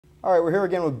All right, we're here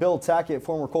again with Bill Tackett,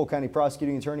 former Cole County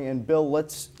prosecuting attorney. And Bill,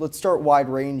 let's start wide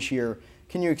range here.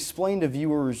 Can you explain to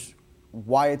viewers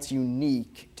why it's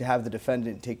unique to have the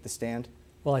defendant take the stand?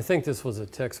 Well, I think this was a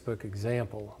textbook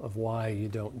example of why you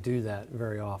don't do that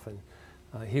very often.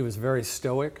 He was very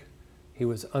stoic. He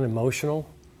was unemotional.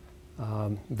 It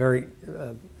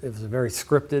was a very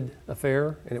scripted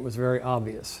affair, and it was very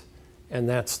obvious. And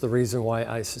that's the reason why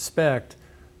I suspect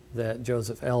that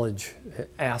Joseph Ellege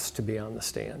asked to be on the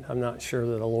stand. I'm not sure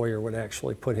that a lawyer would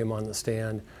actually put him on the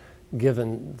stand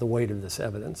given the weight of this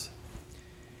evidence.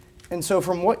 And so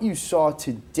from what you saw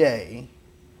today,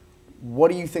 what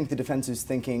do you think the defense is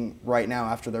thinking right now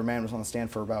after their man was on the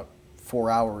stand for about 4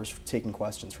 hours taking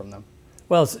questions from them?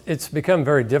 Well, it's become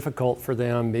very difficult for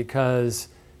them because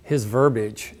his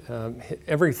verbiage,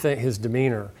 everything, his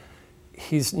demeanor,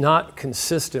 he's not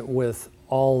consistent with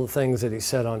all the things that he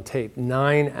said on tape.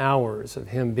 9 hours of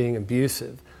him being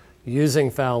abusive, using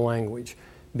foul language,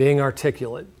 being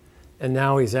articulate, and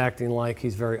now he's acting like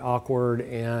he's very awkward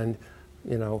and,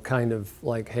 you know, kind of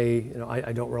like, hey, you know,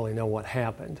 I don't really know what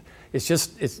happened. It's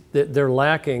just, they're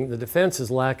lacking, the defense is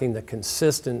lacking the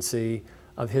consistency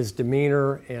of his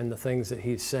demeanor and the things that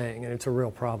he's saying, and it's a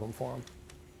real problem for him.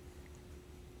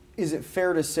 Is it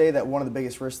fair to say that one of the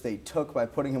biggest risks they took by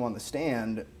putting him on the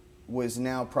stand was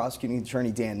now prosecuting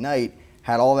attorney Dan Knight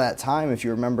had all that time, if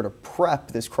you remember, to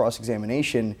prep this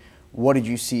cross-examination? What did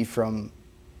you see from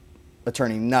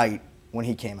attorney Knight when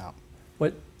he came out?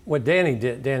 What Danny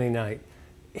did, Danny Knight,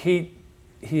 he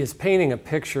is painting a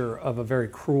picture of a very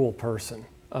cruel person,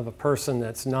 of a person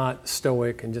that's not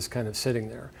stoic and just kind of sitting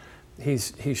there.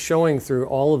 He's showing through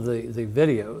all of the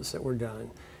videos that were done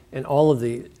and all of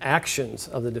the actions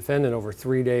of the defendant over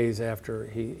 3 days after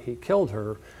he killed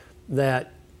her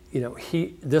that, you know,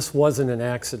 this wasn't an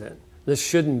accident. This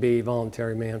shouldn't be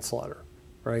voluntary manslaughter,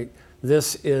 right?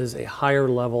 This is a higher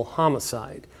level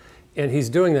homicide. And he's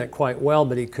doing that quite well,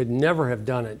 but he could never have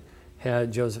done it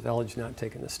had Joseph Ellege not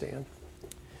taken the stand.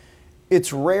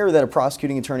 It's rare that a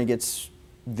prosecuting attorney gets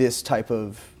this type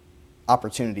of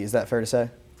opportunity. Is that fair to say?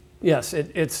 Yes,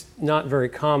 it's not very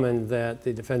common that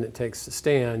the defendant takes the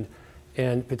stand,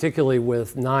 and particularly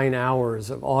with 9 hours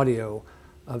of audio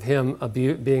of him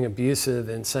being abusive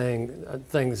and saying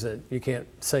things that you can't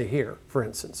say here, for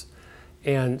instance.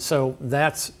 And so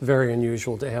that's very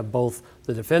unusual to have both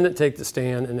the defendant take the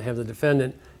stand and to have the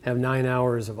defendant have 9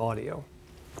 hours of audio.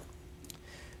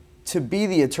 To be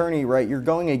the attorney, right, you're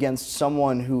going against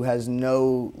someone who has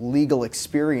no legal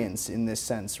experience in this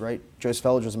sense, right? Joseph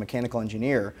Ellege was a mechanical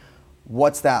engineer.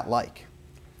 What's that like?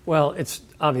 Well, it's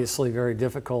obviously very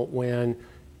difficult when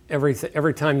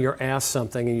every time you're asked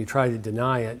something and you try to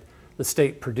deny it, the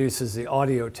state produces the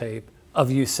audio tape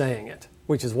of you saying it,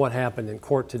 which is what happened in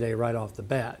court today right off the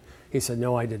bat. He said,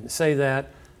 no, I didn't say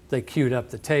that. They queued up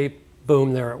the tape.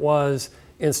 Boom, there it was.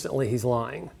 Instantly, he's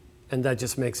lying. And that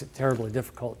just makes it terribly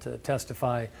difficult to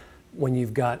testify when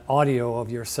you've got audio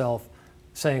of yourself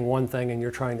saying one thing and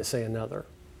you're trying to say another.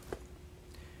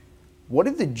 What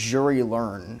did the jury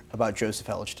learn about Joseph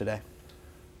Ellege today?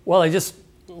 Well,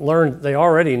 they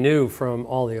already knew from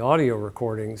all the audio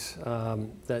recordings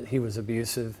that he was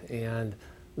abusive and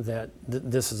that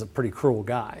this is a pretty cruel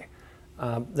guy.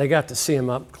 They got to see him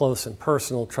up close and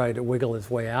personal, try to wiggle his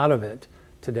way out of it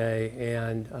today,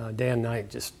 and Dan Knight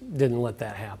just didn't let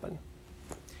that happen.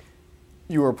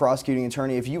 You were a prosecuting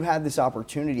attorney. If you had this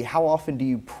opportunity, how often do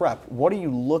you prep? What are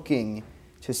you looking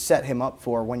to set him up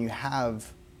for when you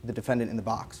have the defendant in the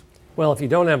box? Well, if you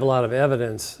don't have a lot of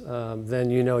evidence, then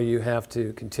you know you have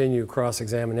to continue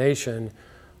cross-examination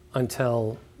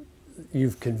until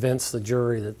you've convinced the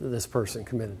jury that this person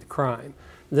committed the crime.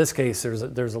 In this case,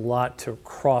 there's a lot to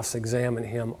cross-examine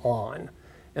him on,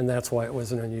 and that's why it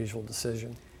was an unusual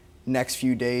decision. Next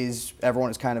few days, everyone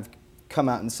has kind of come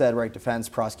out and said, right, defense,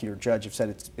 prosecutor, judge have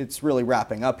said it's really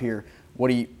wrapping up here. What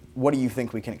do you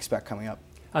think we can expect coming up?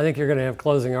 I think you're going to have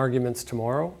closing arguments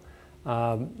tomorrow.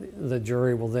 The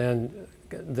jury will then,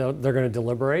 they're going to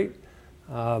deliberate.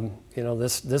 You know,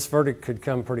 this verdict could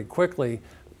come pretty quickly.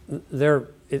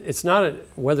 It's not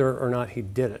whether or not he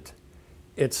did it.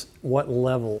 It's what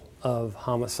level of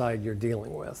homicide you're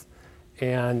dealing with.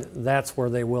 And that's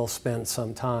where they will spend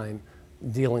some time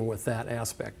dealing with that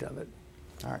aspect of it.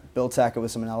 All right, Bill Tackett with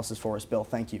some analysis for us. Bill,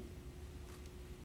 thank you.